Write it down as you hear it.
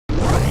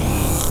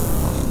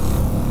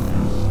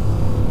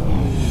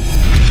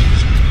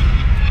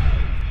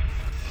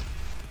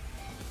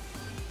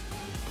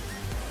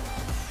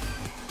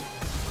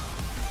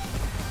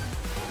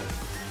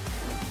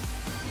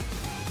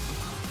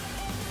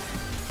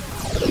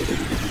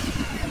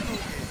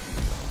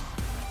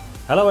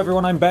Hello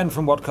everyone, I'm Ben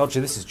from What Culture.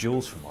 This is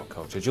Jules from What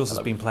Culture. Jules has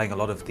been playing a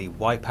lot of the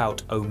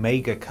Wipeout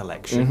Omega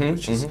Collection,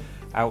 which is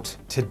out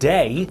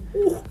today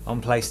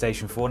on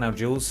PlayStation 4. Now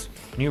Jules,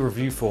 new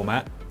review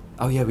format.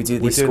 Oh yeah, we do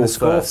We're doing the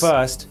score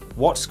first.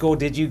 What score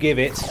did you give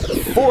it?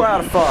 4 out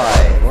of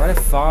 5. 4 out of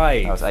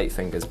 5. That was 8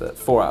 fingers, but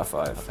 4 out of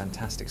 5. A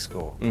fantastic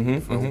score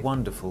for a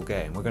wonderful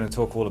game. We're going to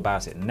talk all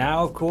about it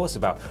now, of course,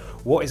 about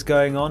what is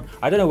going on.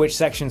 I don't know which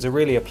sections are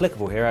really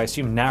applicable here. I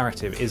assume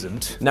narrative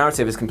isn't.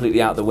 Narrative is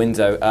completely out the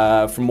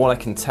window. From what I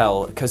can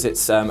tell, because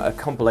it's a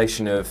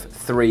compilation of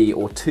 3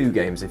 or 2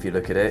 games, if you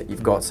look at it.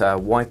 You've got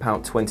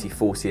Wipeout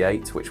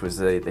 2048, which was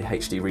the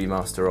HD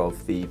remaster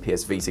of the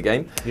PS Vita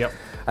game. Yep.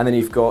 And then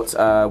you've got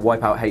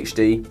Wipeout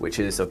HD, which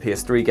is a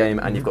PS3 game,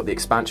 and you've got the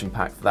expansion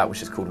pack for that,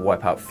 which is called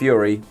Wipeout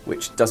Fury,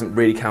 which doesn't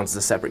really count as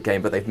a separate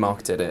game, but they've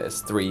marketed it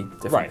as 3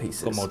 different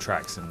pieces. Got more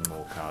tracks and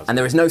more cars. And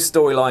there is no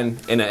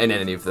storyline in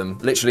any of them.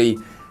 Literally,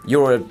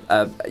 you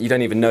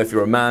don't even know if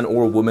you're a man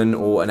or a woman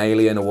or an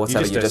alien or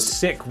whatever. You're just a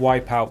sick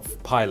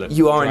Wipeout pilot.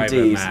 You are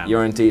indeed. Man.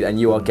 You're indeed, and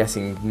you are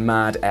getting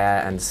mad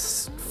air and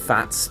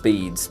fat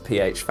speeds,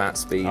 pH fat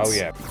speeds. Oh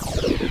yeah.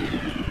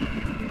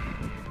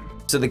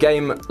 So the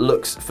game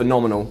looks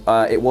phenomenal.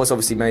 It was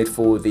obviously made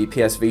for the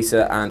PS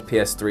Vita and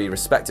PS3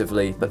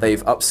 respectively, but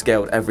they've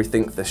upscaled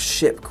everything. The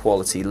ship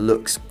quality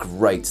looks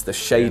great. The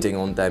shading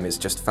on them is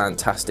just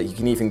fantastic. You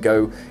can even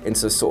go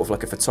into sort of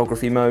like a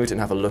photography mode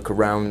and have a look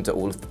around at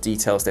all of the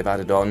details they've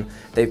added on.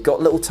 They've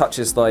got little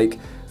touches like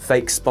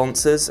fake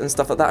sponsors and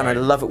stuff like that, and I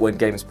love it when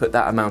games put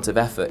that amount of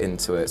effort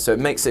into it. So it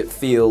makes it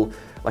feel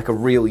like a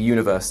real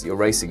universe that you're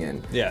racing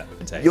in. Yeah.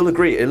 You'll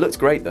agree, it looks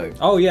great though.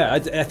 Oh yeah, I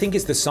think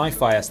it's the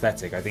sci-fi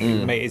aesthetic. I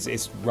think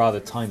it's rather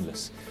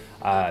timeless.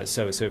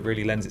 So it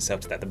really lends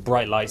itself to that. The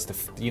bright lights,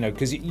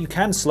 because you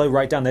can slow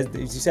right down. As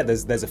you said,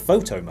 there's a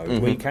photo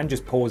mode where you can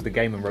just pause the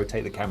game and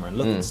rotate the camera and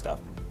look at stuff.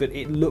 But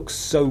it looks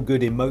so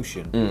good in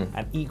motion,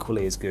 and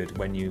equally as good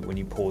when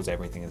you pause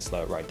everything and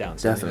slow it right down.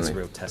 So I think that's a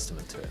real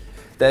testament to it.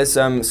 There's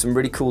some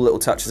really cool little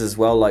touches as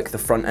well, like the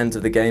front end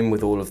of the game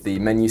with all of the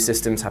menu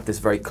systems have this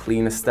very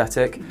clean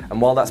aesthetic.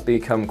 And while that's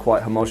become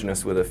quite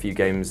homogenous with a few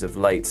games of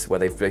late, where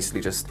they've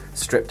basically just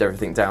stripped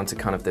everything down to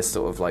kind of this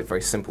sort of like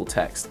very simple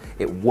text,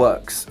 it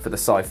works for the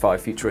sci-fi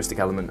futuristic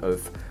element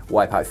of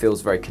Wipeout. It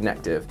feels very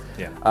connective.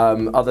 Yeah.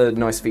 Other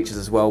nice features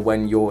as well,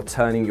 when you're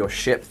turning your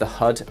ship, the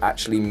HUD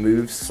actually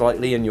moves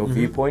slightly in your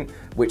viewpoint,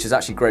 which is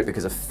actually great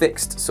because a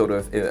fixed sort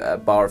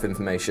of bar of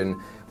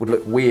information would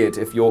look weird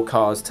if your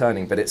car's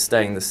turning, but it's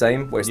staying the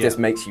same, whereas this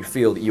makes you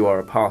feel that you are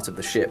a part of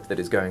the ship that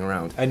is going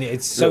around. And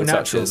it's so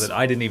natural that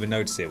I didn't even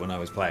notice it when I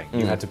was playing.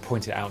 You had to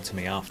point it out to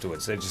me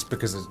afterwards, so just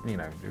because it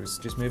was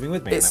just moving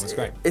with me, and that was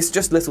great. It's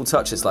just little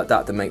touches like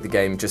that that make the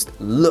game just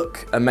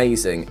look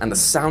amazing, and the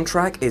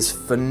soundtrack is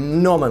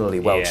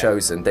phenomenally well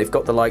chosen. They've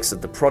got the likes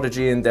of The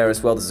Prodigy in there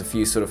as well. There's a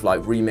few sort of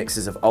like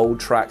remixes of old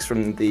tracks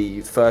from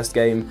the first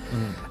game,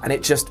 and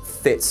it just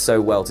fits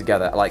so well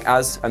together. Like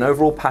as an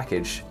overall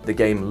package, the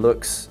game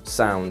looks,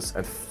 sounds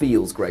and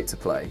feels great to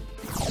play.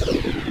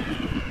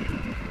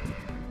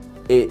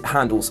 It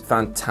handles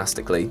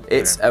fantastically.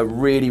 It's a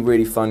really,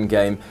 really fun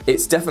game.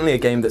 It's definitely a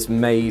game that's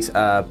made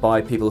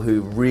by people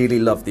who really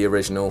love the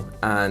original,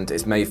 and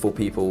it's made for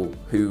people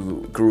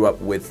who grew up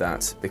with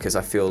that, because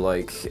I feel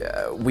like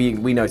we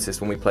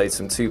noticed when we played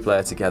some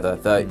 2-player together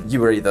that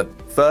you were either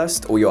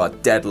first or you are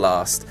dead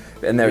last,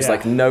 and there's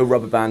like no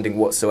rubber banding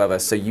whatsoever,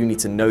 so you need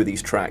to know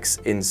these tracks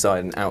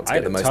inside and out to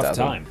get the most out of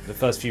them. I had a tough time. The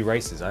first few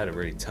races I had a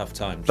really tough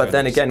time. But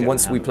then again,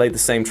 once we played the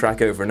same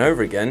track over and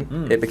over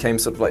again, it became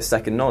sort of like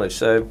second knowledge.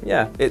 So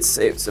yeah, it's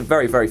a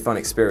very, very fun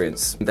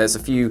experience. There's a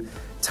few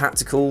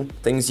tactical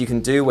things you can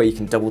do where you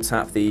can double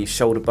tap the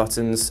shoulder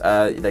buttons.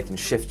 They can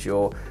shift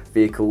your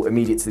vehicle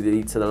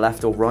immediately to the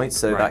left or right,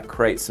 so that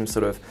creates some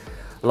sort of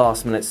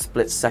last-minute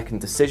split-second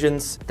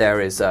decisions.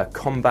 There is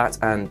combat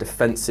and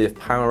defensive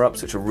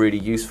power-ups, which are really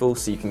useful,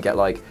 so you can get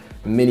like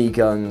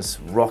miniguns,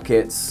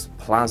 rockets,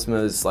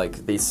 plasmas,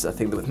 like these, I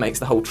think that makes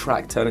the whole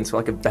track turn into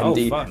like a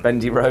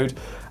bendy road.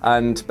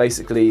 And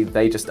basically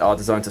they just are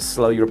designed to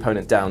slow your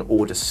opponent down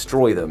or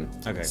destroy them.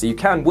 Okay. So you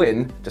can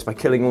win just by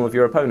killing all of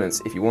your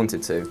opponents if you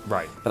wanted to.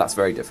 Right. But that's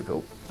very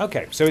difficult.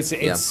 Okay, so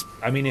it's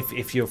I mean,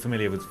 if you're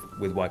familiar with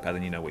Wipeout,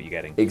 then you know what you're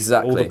getting.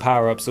 Exactly. All the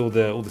power-ups, all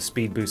the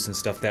speed boosts and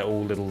stuff, they're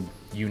all little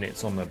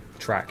units on the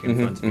track in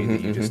front of you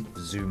that you just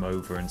zoom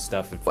over and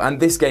stuff. And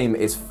this game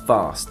is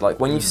fast. Like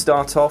when you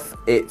start off,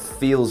 it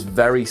feels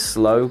very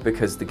slow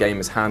because the game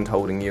is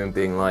hand-holding you and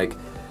being like,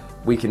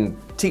 we can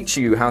teach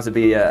you how to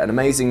be an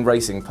amazing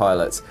racing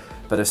pilot.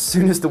 But as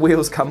soon as the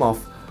wheels come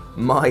off,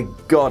 my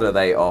God, are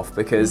they off,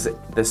 because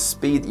the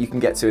speed that you can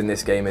get to in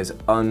this game is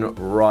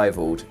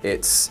unrivaled.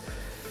 It's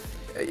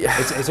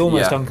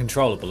almost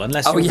uncontrollable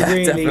unless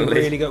you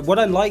really go. What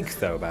I like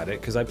though about it,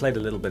 because I played a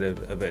little bit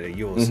of it at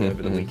yours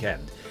over the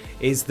weekend,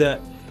 is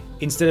that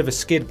instead of a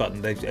skid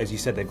button, as you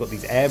said, they've got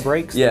these air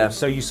brakes. Yeah.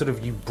 So you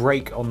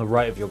brake on the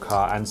right of your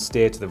car and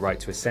steer to the right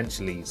to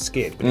essentially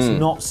skid. But it's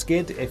not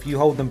skid. If you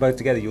hold them both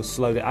together, you'll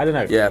slow down. I don't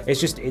know. Yeah.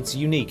 It's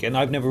unique. And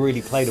I've never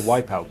really played a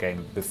Wipeout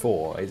game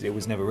before. It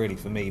was never really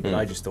for me, but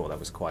I just thought that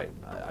was quite,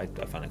 I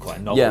found it quite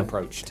a novel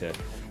approach to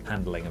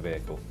handling a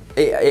vehicle.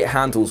 It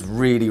handles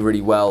really,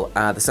 really well.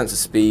 The sense of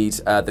speed,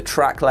 the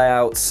track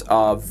layouts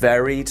are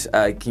varied.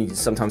 You can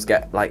sometimes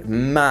get like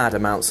mad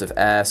amounts of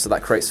air, so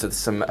that creates for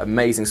some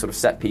amazing sort of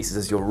set pieces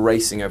as you're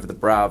racing over the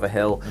brow of a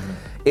hill.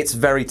 It's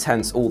very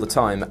tense all the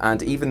time,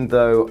 and even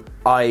though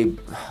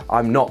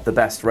I'm not the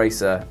best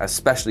racer,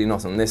 especially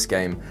not on this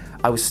game,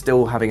 I was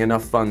still having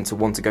enough fun to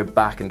want to go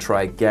back and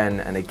try again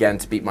and again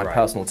to beat my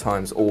personal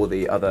times or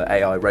the other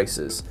AI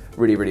racers.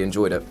 Really, really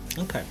enjoyed it.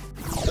 Okay.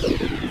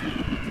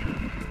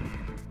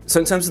 So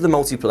in terms of the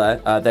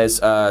multiplayer, there's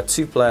a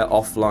 2-player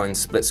offline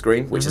split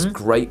screen, which is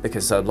great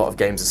because a lot of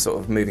games are sort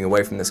of moving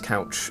away from this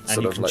couch and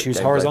sort you of can like choose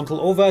gameplay. horizontal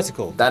or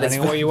vertical,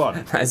 depending on what you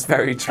want. That is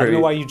very true. I don't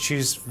know why you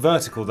choose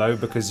vertical though,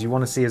 because you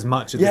want to see as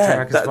much of the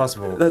track as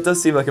possible. That does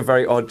seem like a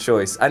very odd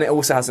choice. And it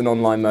also has an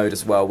online mode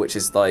as well, which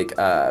is like,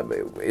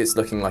 it's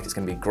looking like it's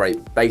going to be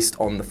great based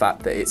on the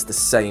fact that it's the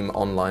same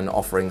online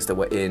offerings that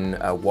were in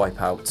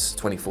Wipeout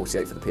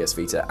 2048 for the PS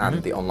Vita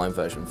and the online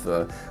version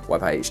for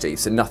Wipeout HD.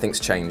 So nothing's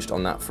changed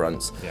on that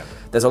front. Yeah.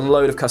 There's a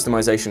load of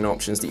customization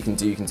options that you can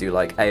do. You can do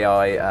like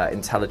AI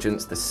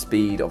intelligence, the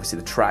speed, obviously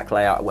the track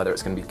layout, whether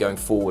it's going to be going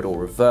forward or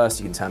reverse.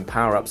 You can turn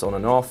power-ups on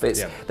and off.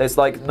 There's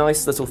like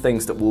nice little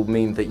things that will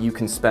mean that you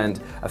can spend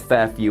a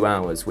fair few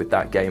hours with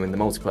that game in the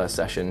multiplayer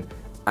session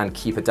and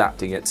keep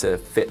adapting it to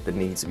fit the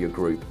needs of your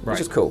group, which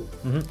is cool.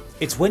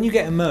 It's when you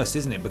get immersed,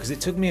 isn't it? Because it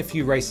took me a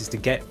few races to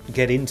get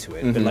into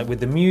it. But like with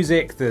the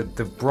music, the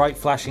bright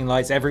flashing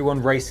lights,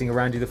 everyone racing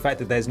around you, the fact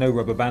that there's no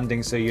rubber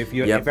banding, so if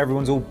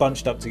everyone's all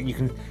bunched up, you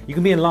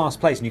can be in last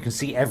place and you can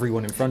see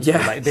everyone in front of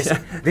you. Like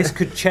this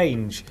could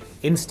change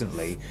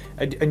instantly,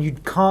 and you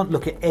can't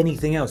look at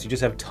anything else. You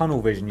just have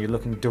tunnel vision. You're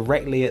looking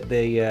directly at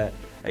the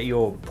at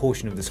your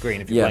portion of the screen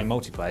if you're playing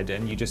multiplayer,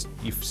 and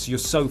you're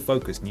so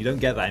focused, and you don't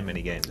get that in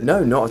many games.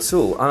 No, not at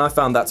all. And I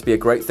found that to be a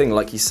great thing.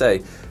 Like you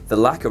say, the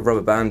lack of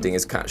rubber banding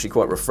is actually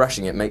quite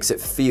refreshing. It makes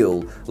it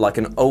feel like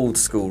an old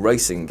school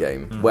racing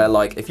game, where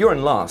like if you're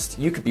in last,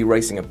 you could be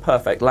racing a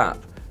perfect lap.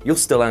 You'll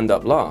still end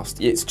up last.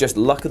 It's just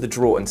luck of the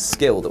draw and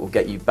skill that will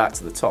get you back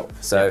to the top.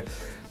 So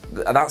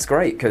that's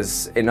great,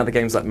 because in other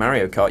games like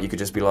Mario Kart, you could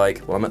just be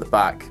like, well, I'm at the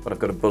back, but I've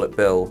got a bullet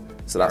bill,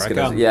 so that's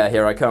gonna,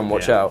 here I come,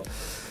 watch out.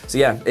 So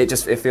yeah, it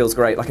feels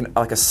great,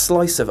 like a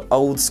slice of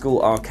old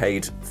school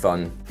arcade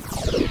fun.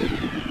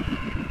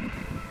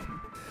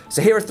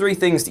 So here are 3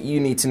 things that you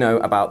need to know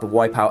about the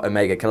Wipeout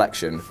Omega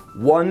Collection.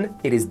 1,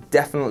 it is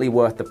definitely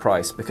worth the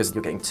price because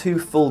you're getting 2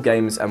 full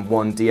games and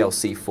 1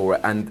 DLC for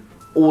it, and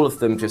all of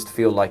them just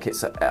feel like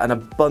it's an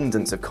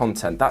abundance of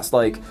content. That's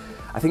like,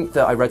 I think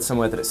that I read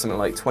somewhere that it's something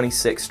like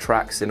 26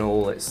 tracks in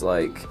all. It's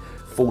like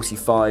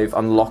 45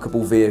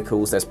 unlockable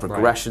vehicles. There's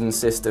progression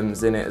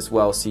systems in it as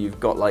well, so you've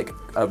got like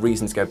a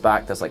reason to go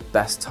back. There's like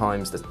best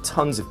times. There's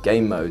tons of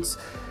game modes.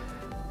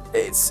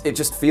 It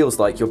just feels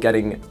like you're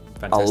getting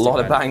a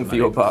lot of bang for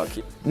your buck.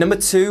 Number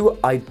 2,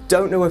 I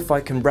don't know if I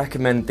can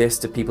recommend this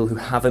to people who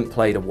haven't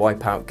played a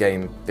Wipeout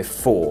game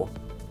before,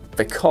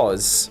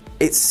 because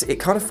it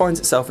kind of finds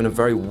itself in a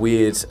very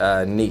weird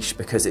niche,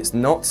 because it's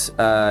not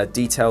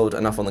detailed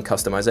enough on the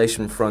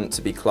customization front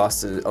to be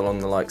classed along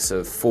the likes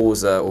of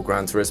Forza or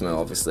Gran Turismo,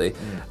 obviously,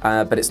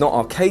 but it's not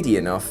arcadey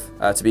enough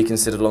to be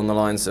considered along the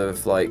lines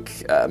of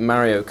like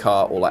Mario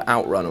Kart or like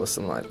Outrun or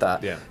something like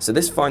that. So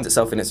this finds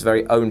itself in its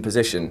very own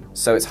position.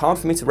 So it's hard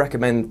for me to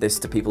recommend this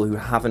to people who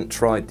haven't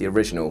tried the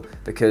original,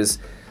 because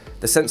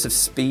the sense of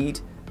speed,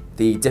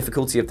 the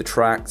difficulty of the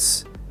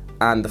tracks,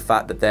 and the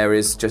fact that there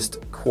is just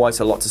quite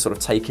a lot to sort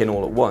of take in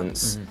all at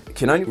once,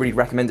 can only really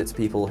recommend it to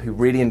people who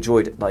really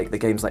enjoyed like the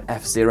games like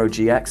F-Zero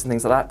GX and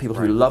things like that, people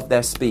who love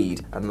their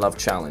speed and love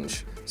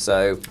challenge.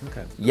 So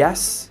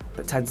yes,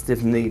 but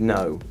tentatively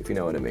no, if you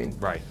know what I mean.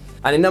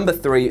 And in number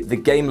 3, the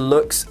game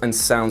looks and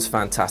sounds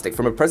fantastic.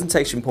 From a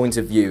presentation point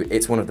of view,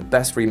 it's one of the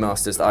best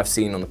remasters that I've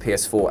seen on the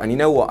PS4. And you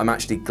know what? I'm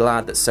actually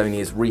glad that Sony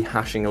is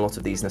rehashing a lot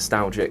of these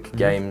nostalgic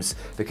games,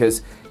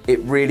 because it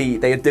really,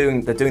 they're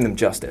doing them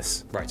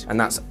justice. And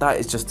that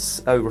is just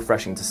so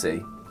refreshing to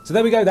see. So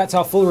there we go, that's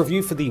our full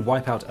review for the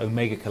Wipeout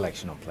Omega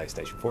Collection on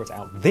PlayStation 4. It's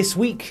out this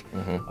week,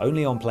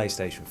 only on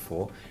PlayStation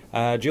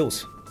 4.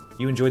 Jules,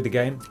 you enjoyed the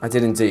game? I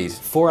did indeed.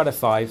 4 out of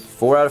 5.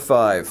 4 out of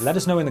 5. Let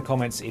us know in the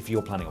comments if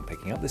you're planning on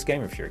picking up this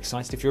game, or if you're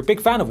excited, if you're a big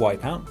fan of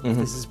Wipeout, if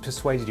this has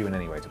persuaded you in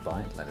any way to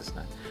buy it, let us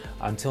know.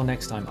 Until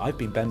next time, I've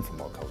been Ben from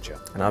What Culture.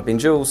 And I've been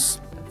Jules.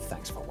 And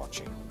thanks for